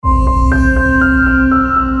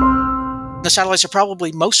The satellites are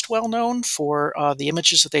probably most well known for the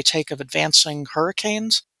images that they take of advancing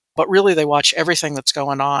hurricanes, but really they watch everything that's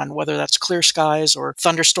going on, whether that's clear skies or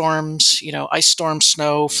thunderstorms, ice storms,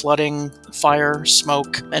 snow, flooding, fire,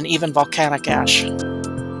 smoke, and even volcanic ash.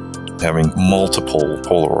 Having multiple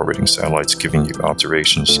polar orbiting satellites giving you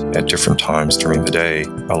observations at different times during the day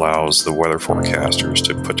allows the weather forecasters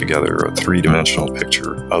to put together a three-dimensional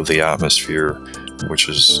picture of the atmosphere, which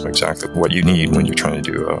is exactly what you need when you're trying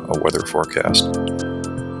to do a weather forecast.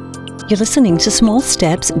 You're listening to Small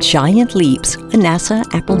Steps, Giant Leaps, a NASA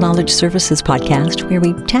Apple Knowledge Services podcast where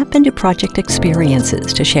we tap into project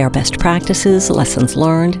experiences to share best practices, lessons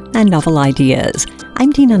learned, and novel ideas. I'm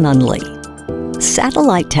Dina Nunley.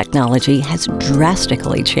 Satellite technology has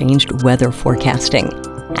drastically changed weather forecasting,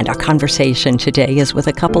 and our conversation today is with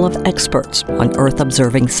a couple of experts on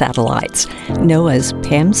Earth-observing satellites, NOAA's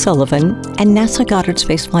Pam Sullivan and NASA Goddard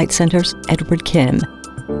Space Flight Center's Edward Kim.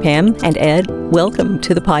 Pam and Ed, welcome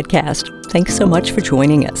to the podcast. Thanks so much for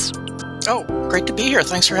joining us. Oh, great to be here.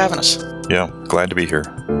 Thanks for having us. Yeah, glad to be here.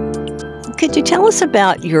 Could you tell us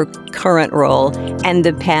about your current role and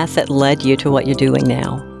the path that led you to what you're doing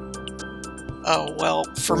now? Oh, well,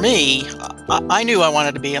 for me, I knew I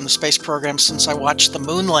wanted to be in the space program since I watched the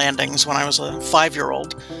moon landings when I was a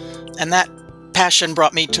 5-year-old. And that passion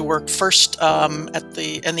brought me to work first in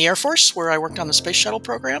the Air Force, where I worked on the space shuttle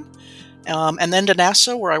program, and then to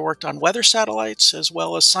NASA, where I worked on weather satellites, as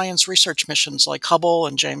well as science research missions like Hubble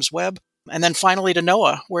and James Webb. And then finally to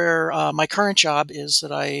NOAA, where my current job is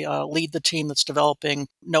that I lead the team that's developing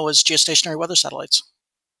NOAA's geostationary weather satellites.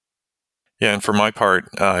 Yeah, and for my part,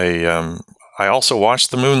 I also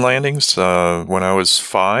watched the moon landings when I was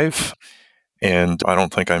 5, and I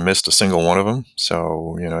don't think I missed a single one of them.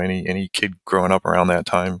 So, any kid growing up around that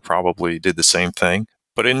time probably did the same thing.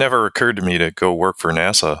 But it never occurred to me to go work for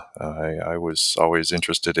NASA. I was always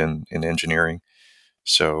interested in engineering.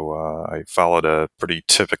 So I followed a pretty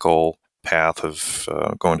typical path of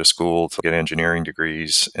going to school to get engineering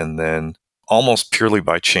degrees, and then almost purely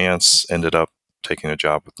by chance ended up taking a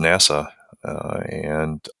job with NASA.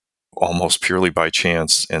 And almost purely by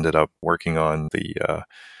chance ended up working on the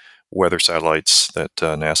weather satellites that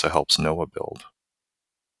NASA helps NOAA build.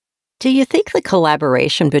 Do you think the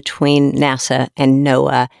collaboration between NASA and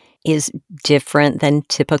NOAA is different than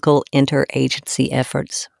typical interagency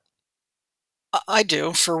efforts? I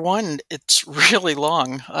do. For one, it's really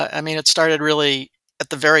long. It started really at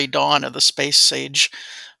the very dawn of the space age.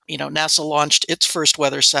 NASA launched its first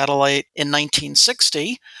weather satellite in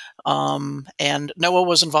 1960, and NOAA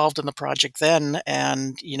was involved in the project then.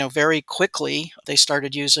 And, very quickly, they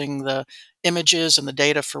started using the images and the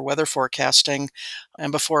data for weather forecasting.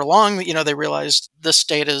 And before long, they realized this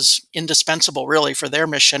data is indispensable, really, for their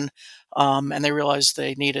mission. And they realized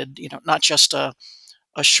they needed, not just a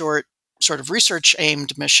short sort of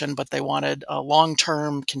research-aimed mission, but they wanted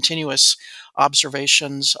long-term, continuous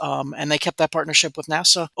observations, and they kept that partnership with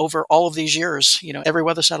NASA over all of these years. Every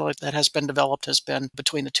weather satellite that has been developed has been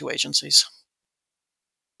between the two agencies.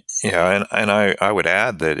 Yeah, and I would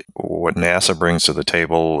add that what NASA brings to the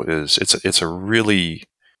table is it's a really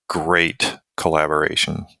great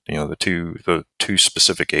collaboration. The two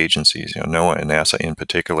specific agencies, NOAA and NASA in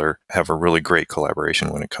particular, have a really great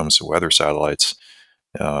collaboration when it comes to weather satellites.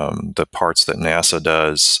 The parts that NASA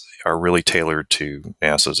does are really tailored to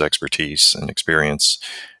NASA's expertise and experience,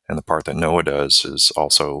 and the part that NOAA does is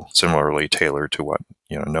also similarly tailored to what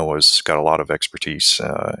NOAA's got a lot of expertise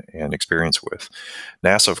and experience with.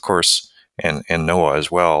 NASA, of course, and NOAA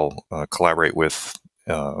as well collaborate with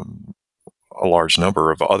a large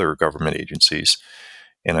number of other government agencies.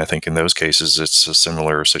 And I think in those cases, it's a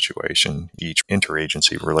similar situation. Each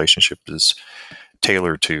interagency relationship is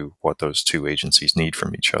tailored to what those two agencies need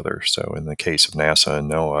from each other. So in the case of NASA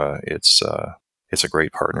and NOAA, it's a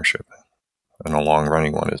great partnership and a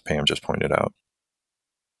long-running one, as Pam just pointed out.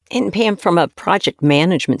 And Pam, from a project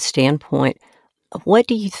management standpoint, what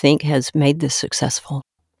do you think has made this successful?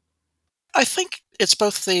 I think it's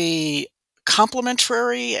both the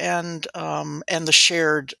complementary and the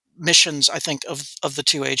shared missions, I think, of the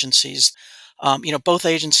two agencies. Both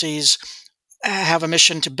agencies have a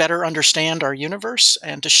mission to better understand our universe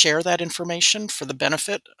and to share that information for the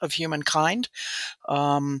benefit of humankind.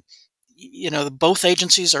 Both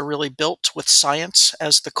agencies are really built with science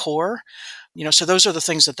as the core. So those are the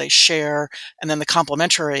things that they share. And then the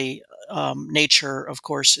complementary nature, of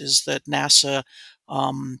course, is that NASA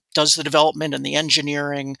does the development and the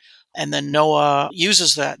engineering, and then NOAA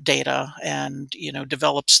uses that data and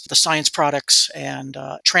develops the science products and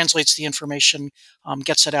translates the information,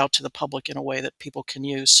 gets it out to the public in a way that people can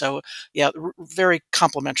use. So yeah, very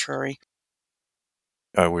complementary.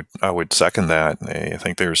 I would second that. I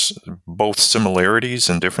think there's both similarities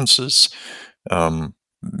and differences. Um,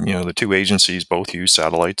 the two agencies both use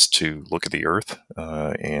satellites to look at the Earth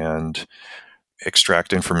and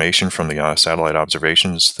extract information from the satellite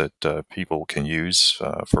observations that people can use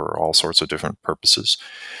for all sorts of different purposes.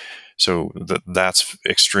 So that's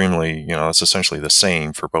extremely, that's essentially the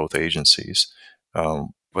same for both agencies.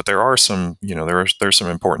 But there are some, there's some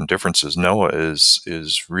important differences. NOAA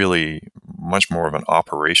is really much more of an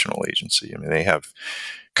operational agency. I mean, they have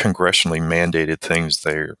congressionally mandated things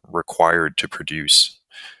they're required to produce,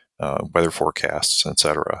 weather forecasts, et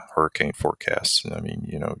cetera, hurricane forecasts. I mean,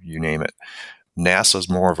 you name it. NASA is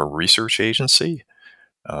more of a research agency.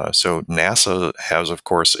 So NASA has, of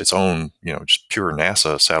course, its own, just pure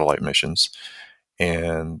NASA satellite missions,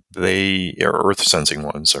 and they are Earth sensing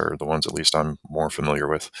ones are the ones at least I'm more familiar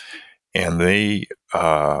with, and they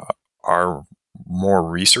are more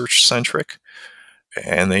research centric,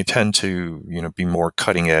 and they tend to be more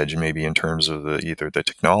cutting edge, maybe in terms of either the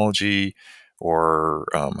technology or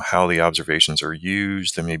how the observations are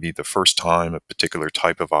used. There may be the first time a particular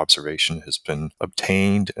type of observation has been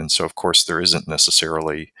obtained, and so of course there isn't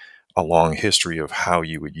necessarily a long history of how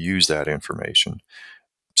you would use that information.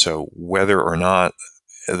 So whether or not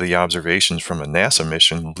the observations from a NASA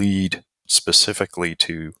mission lead specifically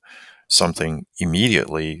to something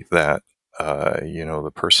immediately that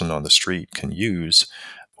the person on the street can use,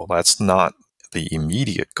 well, that's not the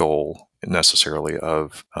immediate goal necessarily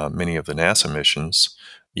of many of the NASA missions.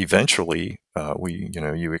 Eventually,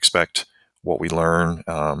 you expect what we learn,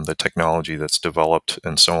 the technology that's developed,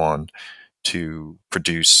 and so on, to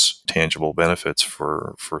produce tangible benefits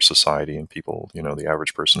for society and people, the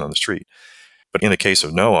average person on the street. But in the case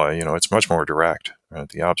of NOAA, it's much more direct. Right?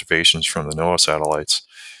 The observations from the NOAA satellites,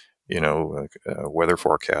 weather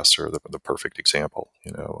forecasts are the perfect example.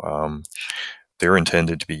 They're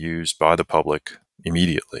intended to be used by the public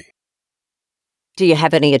immediately. Do you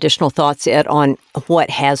have any additional thoughts, Ed, on what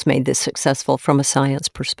has made this successful from a science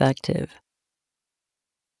perspective?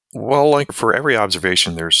 Well, like for every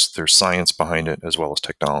observation, there's science behind it as well as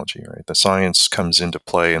technology, right? The science comes into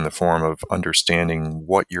play in the form of understanding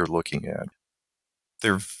what you're looking at.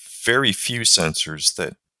 There are very few sensors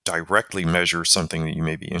that directly measure something that you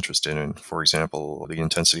may be interested in. For example, the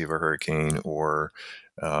intensity of a hurricane or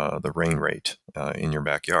the rain rate in your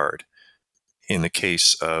backyard. In the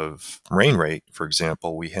case of rain rate, for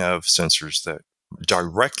example, we have sensors that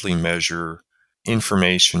directly measure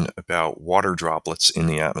information about water droplets in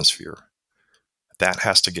the atmosphere. That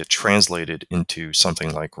has to get translated into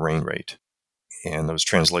something like rain rate. And those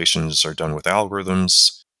translations are done with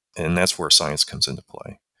algorithms, and that's where science comes into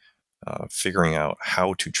play. Figuring out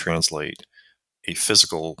how to translate a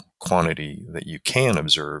physical quantity that you can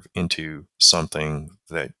observe into something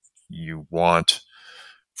that you want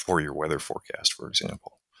for your weather forecast, for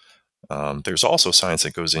example. There's also science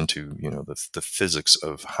that goes into the physics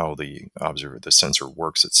of how the sensor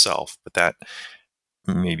works itself, but that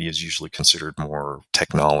maybe is usually considered more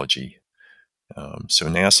technology. So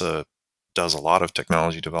NASA does a lot of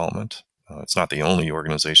technology development. It's not the only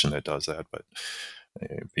organization that does that, but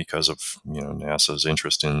because of NASA's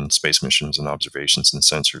interest in space missions and observations and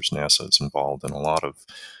sensors, NASA is involved in a lot of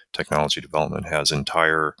technology development, has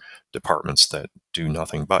entire departments that do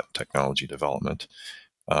nothing but technology development.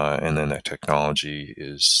 And then that technology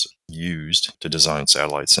is used to design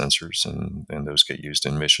satellite sensors, and those get used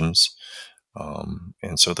in missions.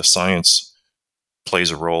 And so the science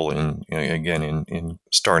plays a role in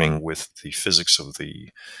starting with the physics of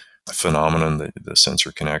the phenomenon that the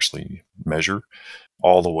sensor can actually measure,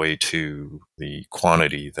 all the way to the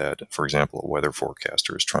quantity that, for example, a weather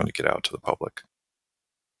forecaster is trying to get out to the public.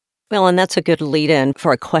 Well, and that's a good lead-in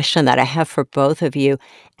for a question that I have for both of you,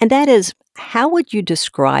 and that is, how would you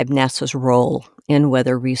describe NASA's role in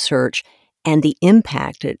weather research and the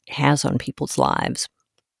impact it has on people's lives?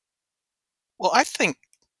 Well, I think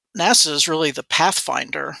NASA is really the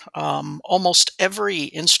pathfinder. Almost every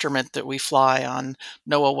instrument that we fly on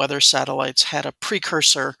NOAA weather satellites had a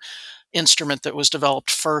precursor instrument that was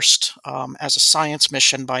developed first as a science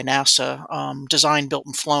mission by NASA, designed, built,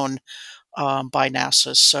 and flown by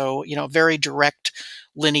NASA. So, very direct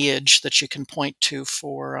lineage that you can point to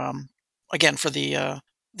for, again, for the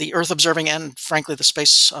Earth observing and, frankly, the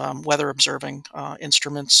space weather observing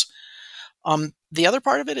instruments. The other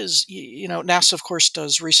part of it is, NASA, of course,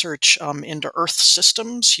 does research into Earth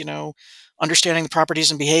systems, understanding the properties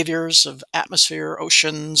and behaviors of atmosphere,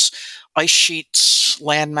 oceans, ice sheets,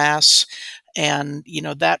 landmass. And,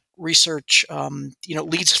 that research,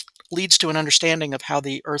 leads to an understanding of how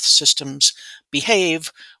the Earth systems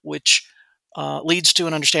behave, which leads to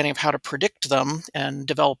an understanding of how to predict them and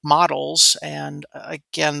develop models. And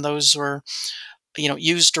again, those were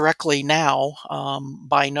used directly now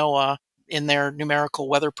by NOAA in their numerical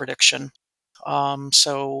weather prediction.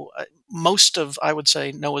 Most of, I would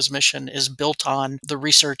say, NOAA's mission is built on the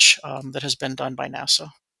research that has been done by NASA.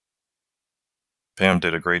 Pam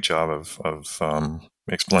did a great job of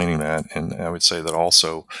explaining that, and I would say that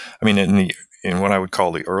also, I mean, in what I would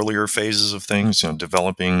call the earlier phases of things,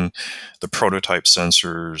 developing the prototype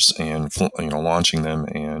sensors and launching them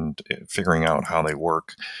and figuring out how they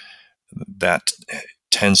work, that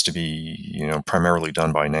tends to be primarily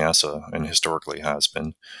done by NASA and historically has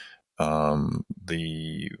been.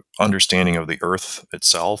 The understanding of the Earth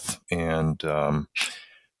itself and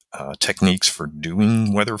techniques for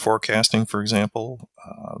doing weather forecasting, for example,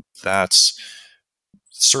 that's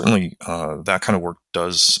certainly that kind of work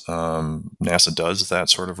does. NASA does that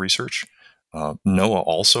sort of research. NOAA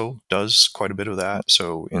also does quite a bit of that.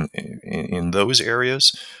 So in those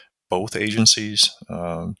areas, both agencies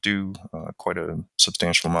do quite a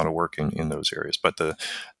substantial amount of work in those areas. But the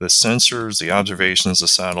sensors, the observations, the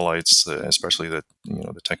satellites, especially the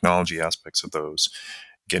technology aspects of those,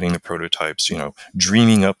 getting the prototypes,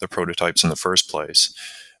 dreaming up the prototypes in the first place,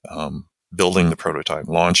 building the prototype,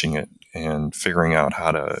 launching it, and figuring out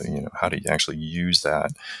how to actually use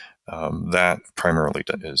that. That primarily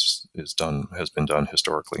has been done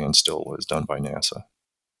historically and still is done by NASA.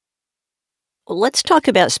 Let's talk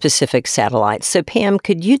about specific satellites. So, Pam,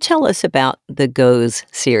 could you tell us about the GOES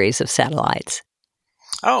series of satellites?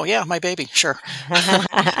 Oh, yeah, my baby, sure.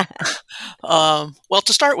 Well,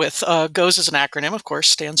 to start with, GOES is an acronym, of course,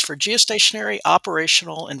 stands for Geostationary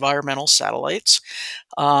Operational Environmental Satellites.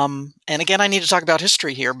 And again, I need to talk about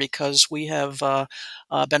history here because we have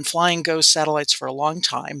been flying GOES satellites for a long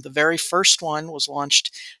time. The very first one was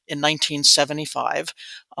launched in 1975.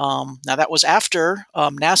 Now, that was after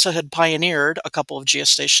NASA had pioneered a couple of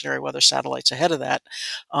geostationary weather satellites ahead of that.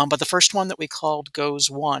 But the first one that we called GOES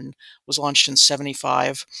 1 was launched in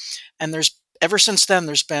 75. And ever since then,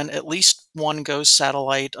 there's been at least one GOES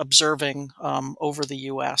satellite observing over the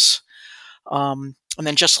U.S. And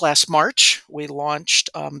then just last March, we launched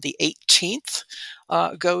the 18th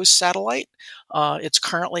GOES satellite. It's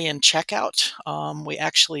currently in checkout. We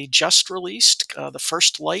actually just released the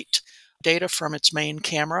first light data from its main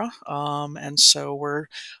camera, and so we're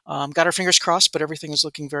got our fingers crossed, but everything is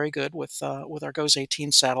looking very good with our GOES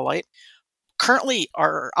 18 satellite. Currently,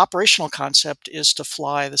 our operational concept is to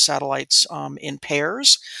fly the satellites in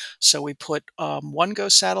pairs. So we put one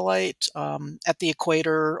GOES satellite at the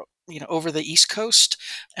equator, over the East Coast,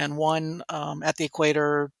 and one at the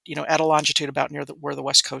equator, at a longitude about near where the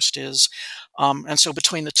West Coast is. And so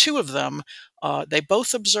between the two of them, they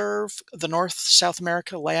both observe the North-South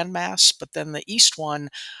America landmass, but then the East one,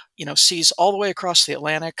 sees all the way across the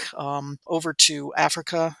Atlantic over to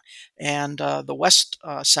Africa, and the West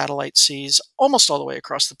satellite sees almost all the way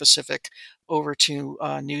across the Pacific over to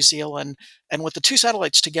New Zealand. And with the two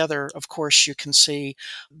satellites together, of course, you can see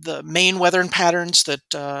the main weather patterns that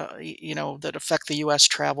that affect the U.S.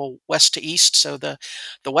 travel west to east. So the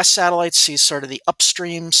West satellite sees sort of the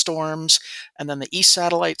upstream storms, and then the East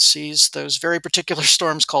satellite sees those very particular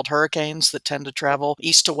storms called hurricanes that tend to travel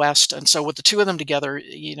east to west. And so with the two of them together,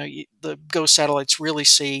 the GOES satellites really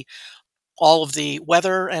see all of the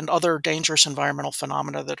weather and other dangerous environmental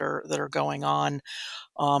phenomena that are going on.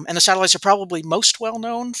 And the satellites are probably most well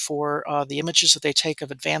known for the images that they take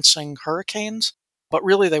of advancing hurricanes. But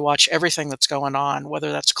really, they watch everything that's going on,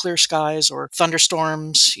 whether that's clear skies or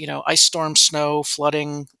thunderstorms, ice storms, snow,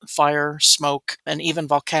 flooding, fire, smoke, and even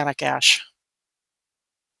volcanic ash.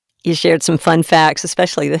 You shared some fun facts,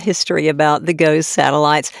 especially the history about the GOES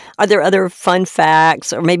satellites. Are there other fun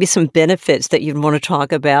facts or maybe some benefits that you'd want to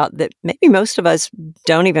talk about that maybe most of us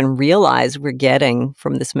don't even realize we're getting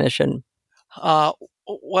from this mission? Uh,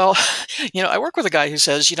 well, I work with a guy who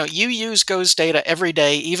says, you use GOES data every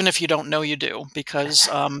day, even if you don't know you do, because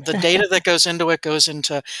the data that goes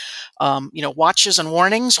into watches and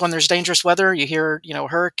warnings when there's dangerous weather. You hear,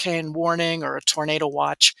 hurricane warning or a tornado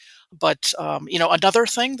watch. But, another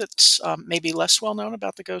thing that's maybe less well known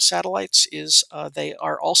about the GOES satellites is they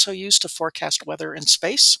are also used to forecast weather in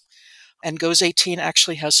space. And GOES 18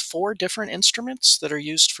 actually has 4 different instruments that are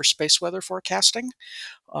used for space weather forecasting.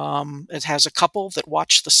 It has a couple that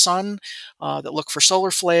watch the sun, that look for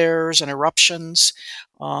solar flares and eruptions.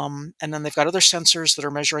 And then they've got other sensors that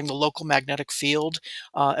are measuring the local magnetic field,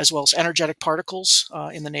 as well as energetic particles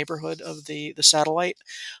in the neighborhood of the satellite.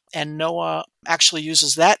 And NOAA actually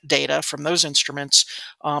uses that data from those instruments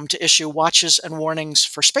to issue watches and warnings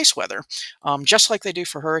for space weather, just like they do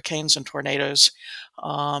for hurricanes and tornadoes.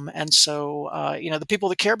 And so, the people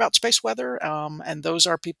that care about space weather, and those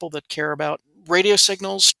are people that care about radio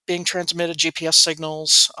signals being transmitted, GPS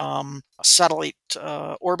signals, satellite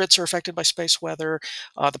orbits are affected by space weather,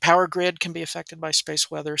 the power grid can be affected by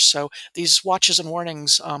space weather. So these watches and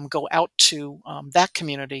warnings go out to that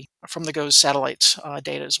community from the GOES satellites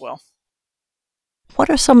data as well. What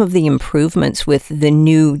are some of the improvements with the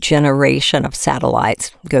new generation of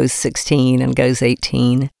satellites, GOES 16 and GOES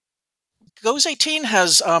 18? GOES 18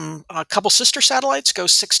 has a couple sister satellites.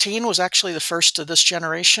 GOES 16 was actually the first of this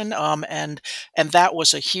generation, and that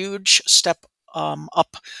was a huge step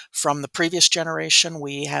up from the previous generation.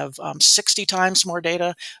 We have 60 times more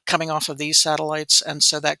data coming off of these satellites, and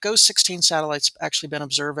so that GOES 16 satellite's actually been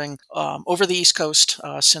observing over the East Coast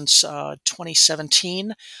since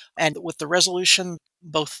 2017, and with the resolution,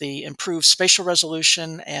 both the improved spatial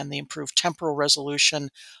resolution and the improved temporal resolution,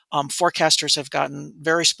 forecasters have gotten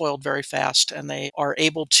very spoiled very fast, and they are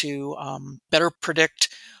able to better predict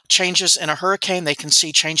changes in a hurricane. They can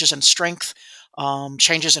see changes in strength,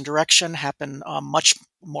 changes in direction happen much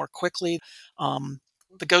more quickly.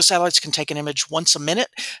 The GOES satellites can take an image once a minute,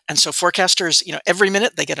 and so forecasters, every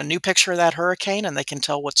minute they get a new picture of that hurricane, and they can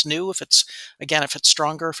tell what's new, if it's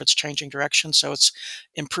stronger, if it's changing direction. So it's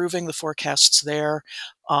improving the forecasts there.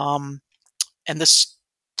 And the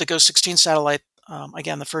GOES 16 satellite,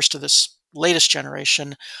 again, the first of this latest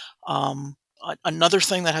generation. Another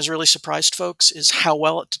thing that has really surprised folks is how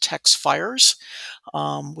well it detects fires.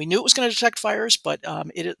 We knew it was going to detect fires, but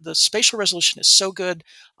the spatial resolution is so good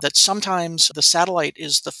that sometimes the satellite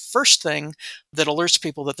is the first thing that alerts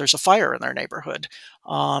people that there's a fire in their neighborhood.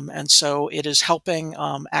 And so it is helping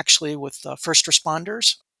actually with first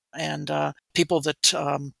responders and people that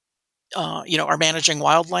are managing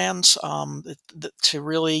wildlands, to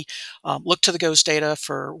really look to the GOES data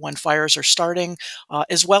for when fires are starting,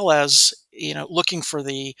 as well as looking for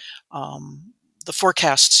the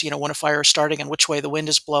forecasts, when a fire is starting and which way the wind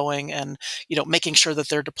is blowing, and making sure that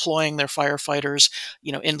they're deploying their firefighters,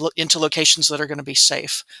 into locations that are going to be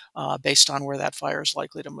safe based on where that fire is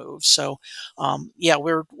likely to move. So,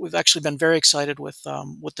 we've actually been very excited with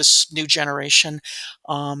this new generation,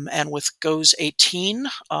 and with GOES 18,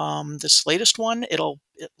 this latest one.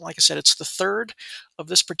 Like I said, it's the third of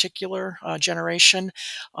this particular generation,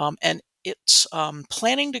 and it's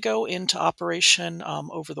planning to go into operation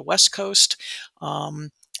over the West Coast.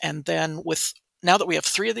 And then now that we have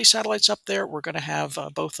three of these satellites up there, we're going to have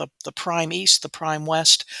both the Prime East, the Prime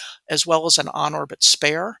West, as well as an on-orbit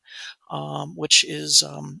spare, which is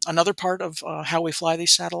another part of how we fly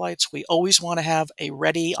these satellites. We always want to have a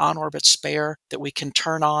ready on-orbit spare that we can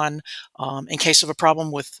turn on in case of a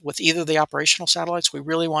problem with either of the operational satellites. We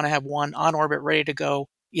really want to have one on orbit ready to go,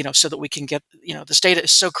 so that we can get, this data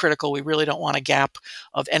is so critical. We really don't want a gap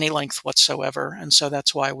of any length whatsoever. And so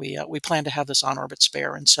that's why we plan to have this on orbit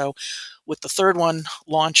spare. And so with the third one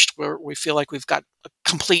launched, we feel like we've got a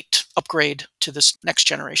complete upgrade to this next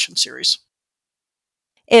generation series.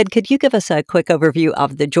 Ed, could you give us a quick overview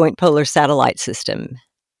of the Joint Polar Satellite System?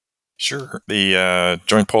 Sure. The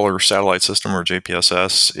Joint Polar Satellite System, or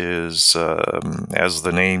JPSS, is, as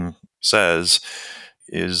the name says,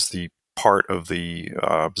 is the part of the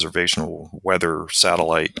observational weather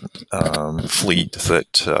satellite fleet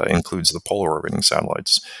that includes the polar orbiting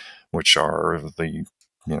satellites, which are the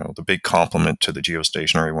big complement to the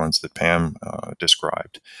geostationary ones that Pam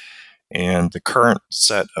described. And the current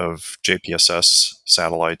set of JPSS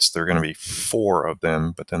satellites, there are going to be 4 of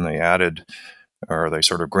them, but then they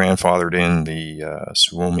sort of grandfathered in the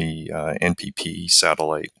Suomi NPP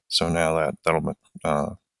satellite. So now that'll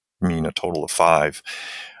mean a total of 5.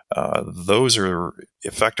 Those are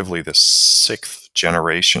effectively the 6th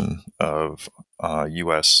generation of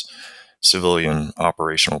U.S. civilian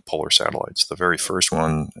operational polar satellites. The very first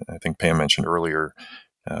one, I think Pam mentioned earlier,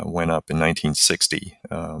 went up in 1960,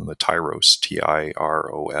 the TIROS,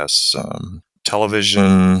 TIROS,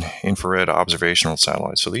 television infrared observational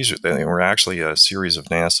satellites. So they were actually a series of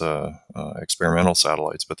NASA experimental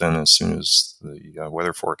satellites, but then as soon as the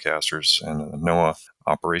weather forecasters and the NOAA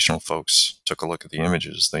operational folks took a look at the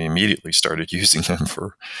images, they immediately started using them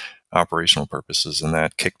for operational purposes, and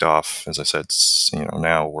that kicked off, as I said,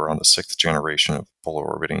 now we're on the 6th generation of polar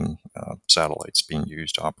orbiting satellites being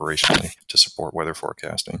used operationally to support weather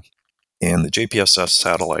forecasting. And the JPSS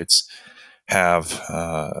satellites have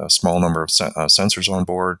a small number of sensors on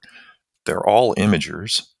board, they're all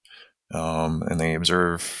imagers, and they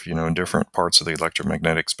observe, in different parts of the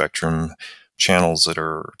electromagnetic spectrum, channels that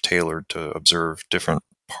are tailored to observe different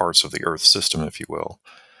parts of the Earth system, if you will.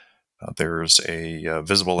 There's a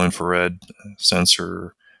visible infrared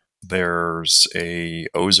sensor. There's a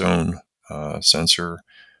ozone sensor,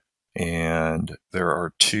 and there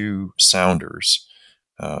are two sounders.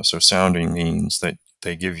 So sounding means that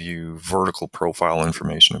they give you vertical profile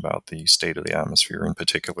information about the state of the atmosphere, in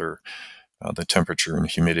particular, the temperature and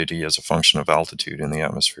humidity as a function of altitude in the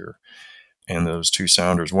atmosphere. And those two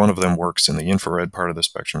sounders, one of them works in the infrared part of the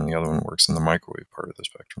spectrum, and the other one works in the microwave part of the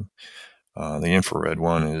spectrum. The infrared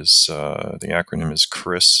one is, the acronym is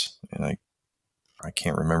CRIS, and I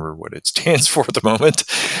can't remember what it stands for at the moment.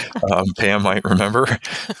 Pam might remember.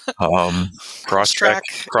 Cross-track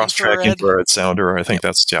Cross-track infrared. infrared sounder. I think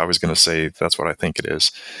I was going to say that's what I think it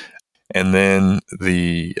is. And then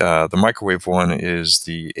the microwave one is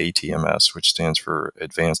the ATMS, which stands for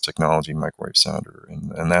Advanced Technology Microwave Sounder,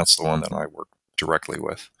 and that's the one that I work directly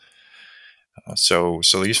with. So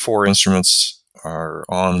these four instruments are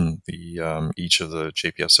on the each of the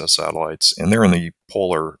JPSS satellites, and they're in the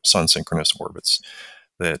polar sun-synchronous orbits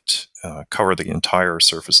that cover the entire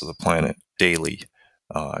surface of the planet daily.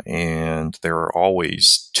 And there are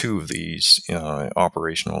always two of these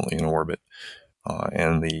operational in orbit.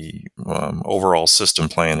 And the overall system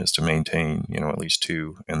plan is to maintain, at least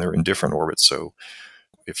two, and they're in different orbits. So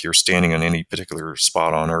if you're standing on any particular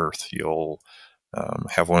spot on Earth, you'll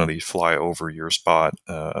have one of these fly over your spot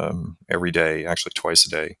every day, actually twice a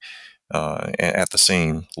day, at the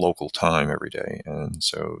same local time every day. And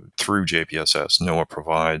so through JPSS, NOAA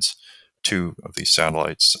provides two of these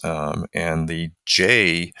satellites. And the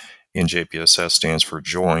J in JPSS stands for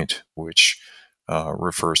joint, which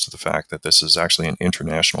refers to the fact that this is actually an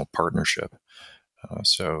international partnership.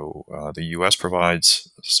 So the U.S.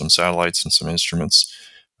 provides some satellites and some instruments.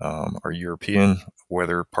 Our European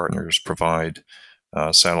weather partners provide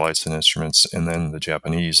satellites and instruments, and then the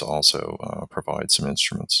Japanese also provide some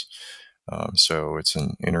instruments. So it's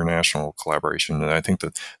an international collaboration, and I think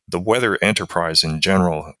that the weather enterprise in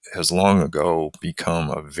general has long ago become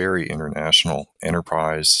a very international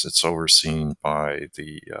enterprise. It's overseen by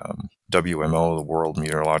the WMO, the World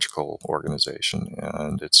Meteorological Organization,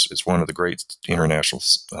 and it's one of the great international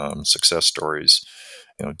success stories.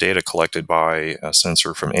 Data collected by a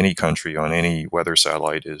sensor from any country on any weather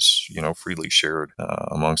satellite is, freely shared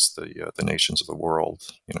amongst the nations of the world,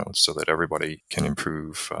 so that everybody can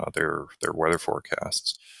improve their weather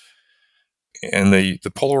forecasts. And the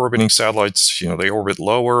polar orbiting satellites, they orbit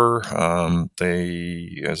lower.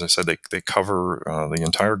 They, as I said, they cover the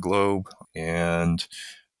entire globe and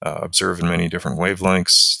observe in many different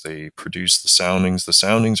wavelengths. They produce the soundings. The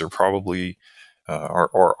soundings are probably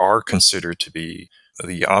are considered to be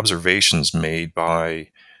the observations made by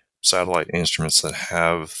satellite instruments that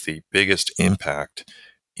have the biggest impact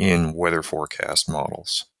in weather forecast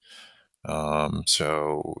models.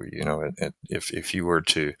 So, if you were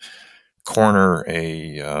to corner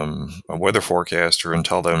a weather forecaster and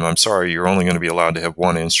tell them, I'm sorry, you're only going to be allowed to have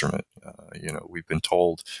one instrument. We've been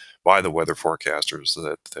told by the weather forecasters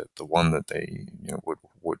that the one that they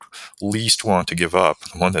would least want to give up,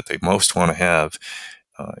 the one that they most want to have,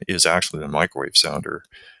 is actually the microwave sounder.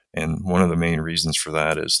 And one of the main reasons for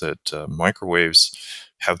that is that microwaves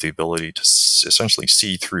have the ability to essentially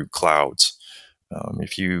see through clouds.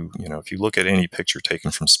 If you look at any picture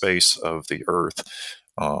taken from space of the Earth,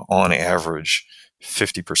 on average,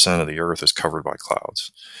 50% of the Earth is covered by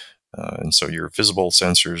clouds. And so your visible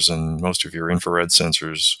sensors and most of your infrared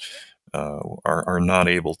sensors are not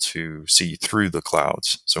able to see through the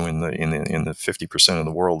clouds. So in the 50% of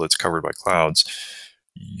the world that's covered by clouds,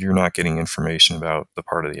 you're not getting information about the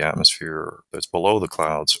part of the atmosphere that's below the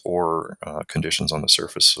clouds or conditions on the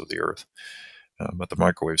surface of the Earth. But the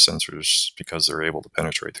microwave sensors, because they're able to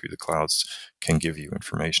penetrate through the clouds, can give you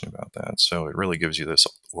information about that. So it really gives you this,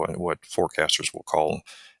 what forecasters will call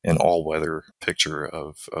an all-weather picture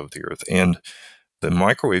of the Earth. And the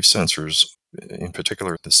microwave sensors, in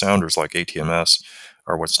particular the sounders like ATMS,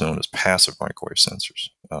 are what's known as passive microwave sensors.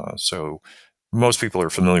 So most people are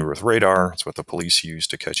familiar with radar. It's what the police use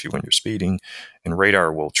to catch you when you're speeding. And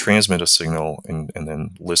radar will transmit a signal and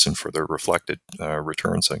then listen for the reflected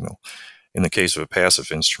return signal. In the case of a passive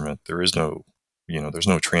instrument, there's no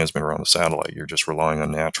transmitter on the satellite. You're just relying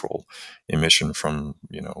on natural emission from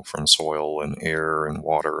soil and air and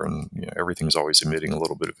water, and everything's always emitting a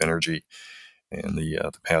little bit of energy. And the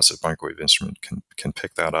passive microwave instrument can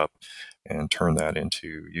pick that up and turn that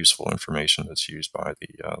into useful information that's used by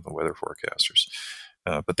the weather forecasters.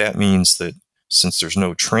 But that means that since there's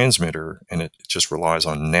no transmitter and it just relies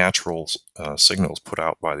on natural signals put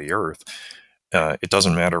out by the Earth, it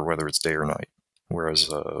doesn't matter whether it's day or night. Whereas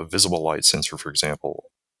a visible light sensor, for example,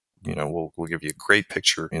 will give you a great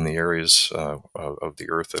picture in the areas of the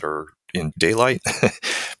Earth that are in daylight,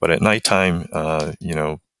 but at nighttime,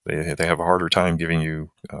 they have a harder time giving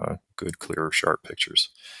you good, clear, sharp pictures.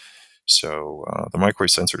 So the microwave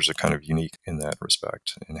sensors are kind of unique in that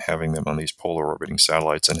respect, and having them on these polar orbiting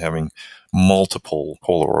satellites and having multiple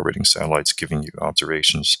polar orbiting satellites giving you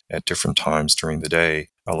observations at different times during the day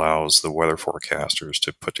allows the weather forecasters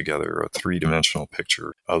to put together a three-dimensional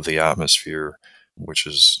picture of the atmosphere, which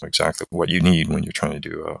is exactly what you need when you're trying to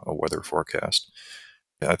do a weather forecast.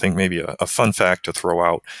 I think maybe a fun fact to throw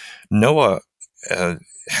out, NOAA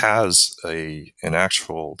has they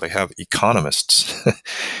have economists.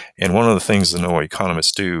 And one of the things the NOAA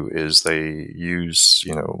economists do is they use,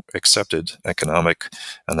 accepted economic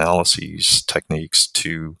analyses techniques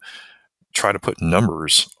to try to put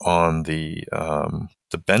numbers on the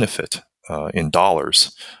benefit in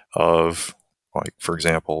dollars of, like, for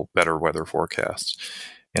example, better weather forecasts.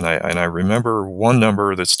 And I remember one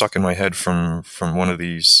number that stuck in my head from one of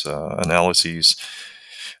these analyses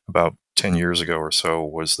about 10 years ago or so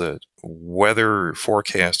was that weather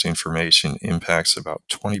forecast information impacts about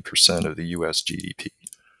 20% of the US GDP.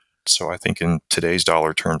 So I think in today's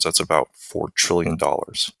dollar terms, that's about $4 trillion.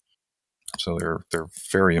 So they're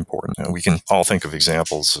very important. And we can all think of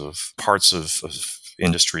examples of parts of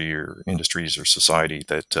industry or industries or society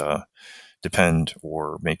that depend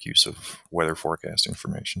or make use of weather forecast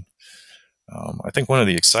information. I think one of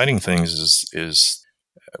the exciting things is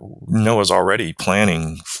NOAA's already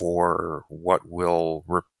planning for what will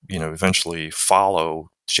eventually follow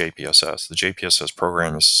JPSS. The JPSS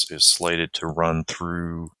program is slated to run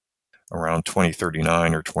through around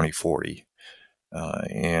 2039 or 2040.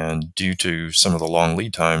 And due to some of the long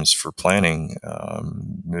lead times for planning,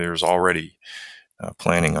 there's already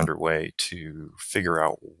planning underway to figure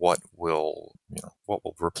out what will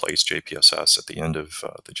replace JPSS at the end of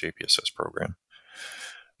the JPSS program.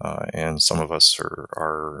 And some of us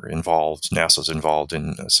are involved. NASA's involved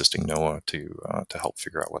in assisting NOAA to help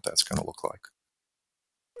figure out what that's going to look like.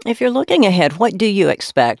 If you're looking ahead, what do you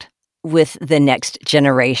expect with the next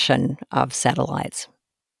generation of satellites?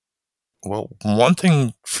 Well, one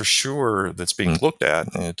thing for sure that's being looked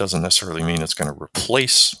at, and it doesn't necessarily mean it's going to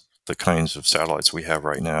replace the kinds of satellites we have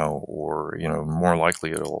right now, or more likely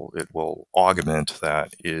it will augment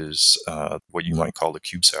that, is what you might call the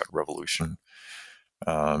CubeSat revolution.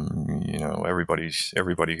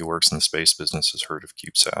 Everybody who works in the space business has heard of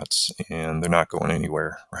CubeSats, and they're not going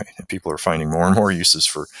anywhere, right? And people are finding more and more uses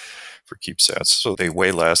for CubeSats. So they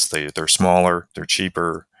weigh less, they're smaller, they're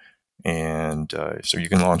cheaper, and so you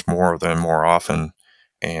can launch more of them more often.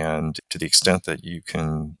 And to the extent that you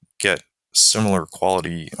can get similar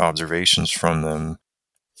quality observations from them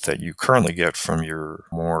that you currently get from your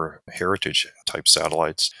more heritage type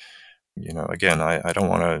satellites, again, I don't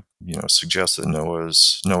want to, suggest that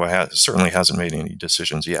NOAA certainly hasn't made any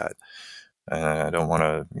decisions yet. And I don't want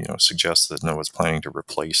to, suggest that NOAA's planning to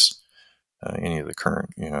replace any of the current,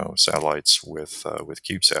 satellites with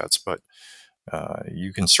CubeSats, but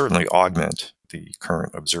you can certainly augment the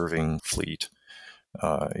current observing fleet.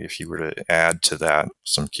 If you were to add to that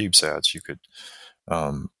some CubeSats, you could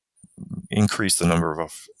increase the number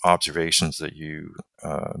of observations that you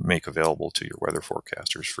make available to your weather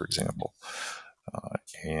forecasters, for example.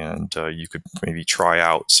 And you could maybe try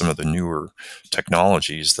out some of the newer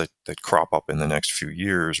technologies that crop up in the next few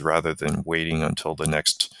years, rather than waiting until the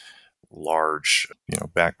next large,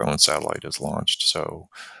 backbone satellite is launched. So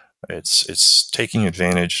it's taking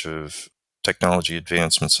advantage of technology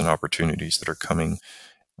advancements and opportunities that are coming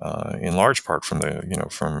in large part from the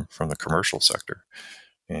from the commercial sector,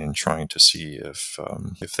 and trying to see if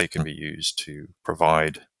they can be used to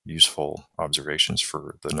provide useful observations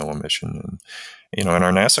for the NOAA mission. And and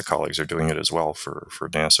our NASA colleagues are doing it as well for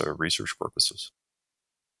NASA research purposes.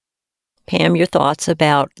 Pam, your thoughts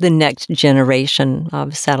about the next generation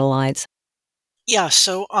of satellites? Yeah,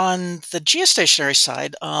 so on the geostationary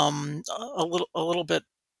side, a little bit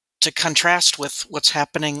to contrast with what's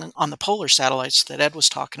happening on the polar satellites that Ed was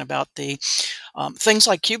talking about, the things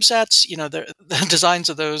like CubeSats, the designs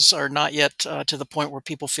of those are not yet to the point where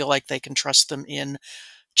people feel like they can trust them in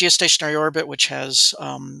geostationary orbit, which has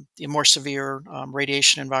the more severe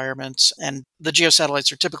radiation environments, and the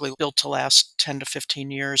geosatellites are typically built to last 10 to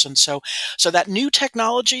 15 years. And so that new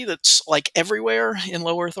technology that's like everywhere in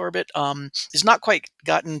low Earth orbit is not quite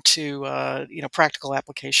gotten to practical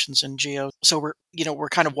applications in geo. So we're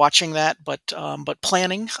kind of watching that, but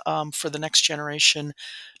planning for the next generation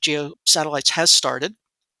geo satellites has started.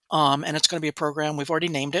 And it's going to be a program, we've already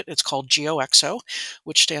named it. It's called GeoXO,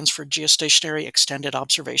 which stands for Geostationary Extended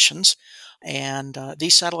Observations. And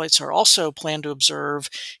these satellites are also planned to observe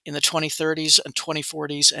in the 2030s and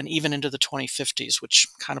 2040s and even into the 2050s, which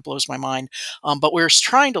kind of blows my mind. But we're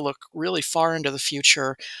trying to look really far into the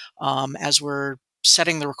future as we're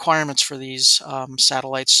setting the requirements for these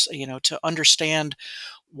satellites, to understand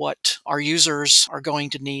what our users are going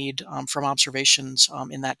to need from observations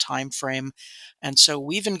in that time frame. And so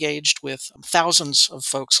we've engaged with thousands of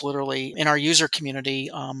folks literally in our user community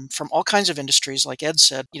from all kinds of industries. Like Ed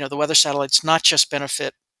said, the weather satellites not just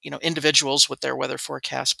benefit individuals with their weather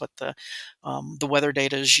forecast, but the weather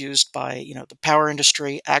data is used by the power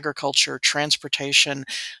industry, agriculture, transportation,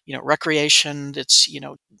 recreation. It's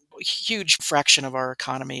a huge fraction of our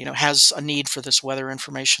economy has a need for this weather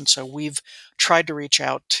information. So we've tried to reach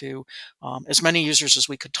out to as many users as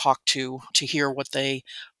we could talk to hear what they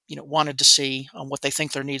wanted to see, what they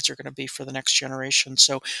think their needs are going to be for the next generation.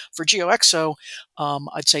 So for GeoXO,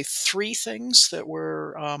 I'd say three things that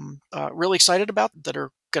we're really excited about that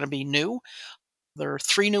are going to be new. There are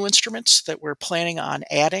three new instruments that we're planning on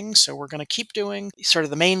adding. So we're going to keep doing sort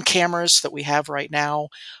of the main cameras that we have right now,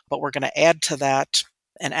 but we're going to add to that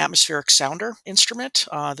an atmospheric sounder instrument.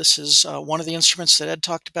 This is one of the instruments that Ed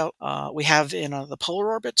talked about. We have in the polar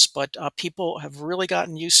orbits, but people have really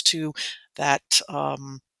gotten used to that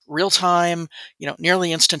real time,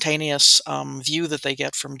 nearly instantaneous view that they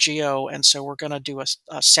get from GEO. And so we're going to do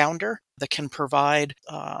a sounder that can provide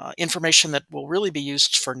information that will really be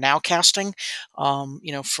used for nowcasting,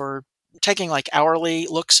 for taking like hourly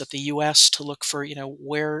looks at the US to look for,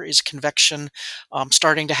 where is convection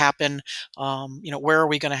starting to happen, where are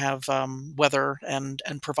we going to have weather, and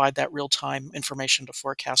provide that real time information to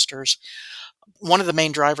forecasters. One of the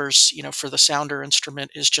main drivers, for the sounder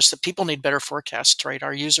instrument is just that people need better forecasts, right?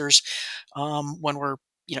 Our users, when we're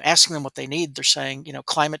asking them what they need, they're saying,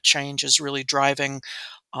 climate change is really driving.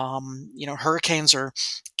 Hurricanes are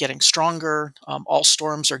getting stronger. All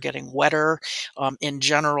storms are getting wetter. In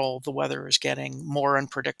general, the weather is getting more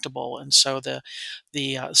unpredictable, and so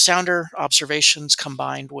the sounder observations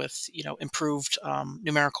combined with improved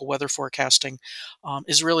numerical weather forecasting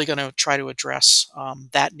is really going to try to address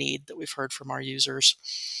that need that we've heard from our users.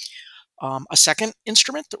 A second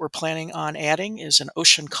instrument that we're planning on adding is an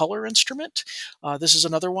ocean color instrument. This is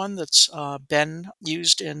another one that's been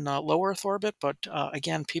used in low Earth orbit, but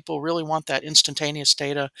again, people really want that instantaneous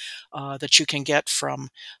data that you can get from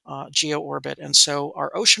geo orbit. And so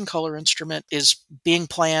our ocean color instrument is being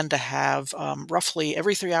planned to have roughly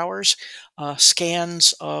every 3 hours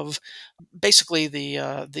scans of basically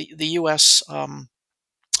the U.S.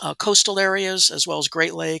 Coastal areas as well as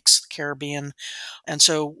Great Lakes, the Caribbean. And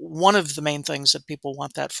so one of the main things that people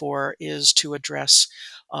want that for is to address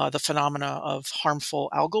the phenomena of harmful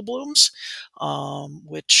algal blooms,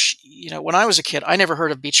 which, when I was a kid, I never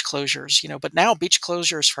heard of beach closures, but now beach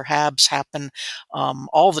closures for HABs happen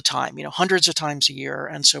all the time, hundreds of times a year.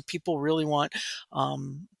 And so people really want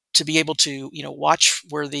to be able to, watch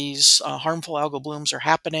where these harmful algal blooms are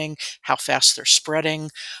happening, how fast they're spreading,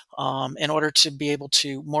 in order to be able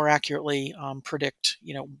to more accurately predict,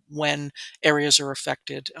 when areas are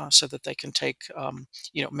affected, so that they can take,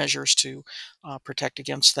 measures to protect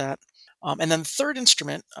against that. And then the third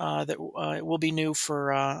instrument that will be new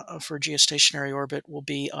for geostationary orbit will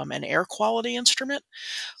be an air quality instrument.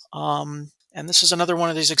 And this is another one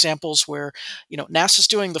of these examples where, NASA's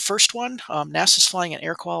doing the first one. NASA's flying an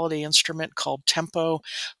air quality instrument called Tempo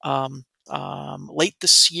late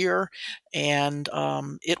this year, and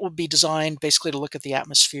it will be designed basically to look at the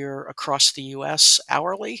atmosphere across the U.S.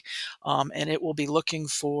 hourly, and it will be looking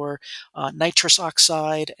for nitrous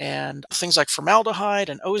oxide and things like formaldehyde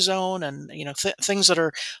and ozone, and things that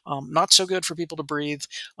are not so good for people to breathe.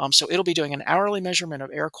 So it'll be doing an hourly measurement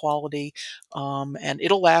of air quality, and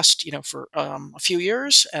it'll last for a few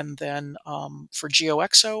years. And then for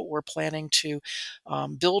GeoXO, we're planning to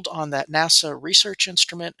build on that NASA research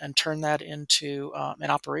instrument and turn that into an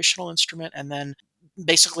operational instrument, and then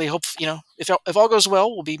basically hope, if all goes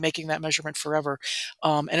well, we'll be making that measurement forever.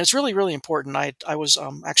 And it's really, really important. I was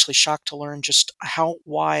actually shocked to learn just how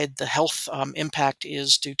wide the health impact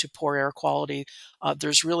is due to poor air quality.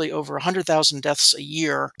 There's really over 100,000 deaths a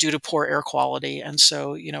year due to poor air quality. And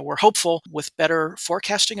so, we're hopeful with better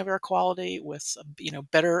forecasting of air quality, with,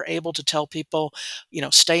 better able to tell people,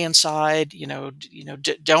 stay inside,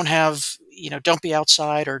 don't be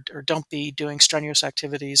outside, or don't be doing strenuous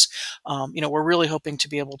activities. We're really hoping to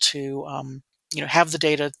be able to, have the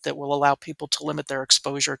data that will allow people to limit their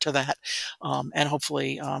exposure to that, and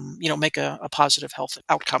hopefully, make a positive health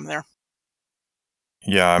outcome there.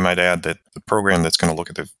 Yeah, I might add that the program that's going to look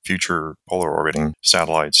at the future polar orbiting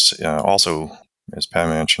satellites also, as Pat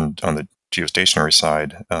mentioned, on the geostationary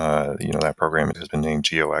side, that program has been named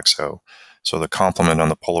GeoXO. So the complement on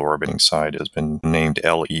the polar orbiting side has been named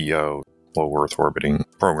LEO, Low Earth Orbiting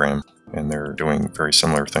Program, and they're doing very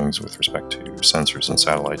similar things with respect to sensors and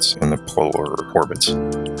satellites in the polar orbits.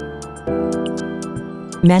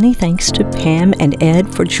 Many thanks to Pam and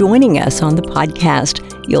Ed for joining us on the podcast.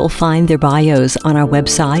 You'll find their bios on our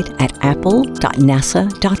website at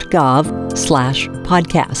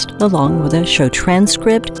apple.nasa.gov/podcast, along with a show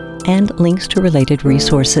transcript and links to related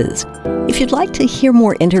resources. If you'd like to hear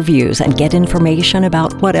more interviews and get information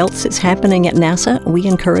about what else is happening at NASA, we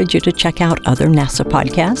encourage you to check out other NASA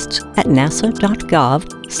podcasts at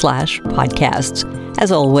nasa.gov/podcasts.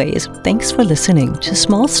 As always, thanks for listening to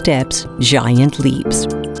Small Steps, Giant Leaps.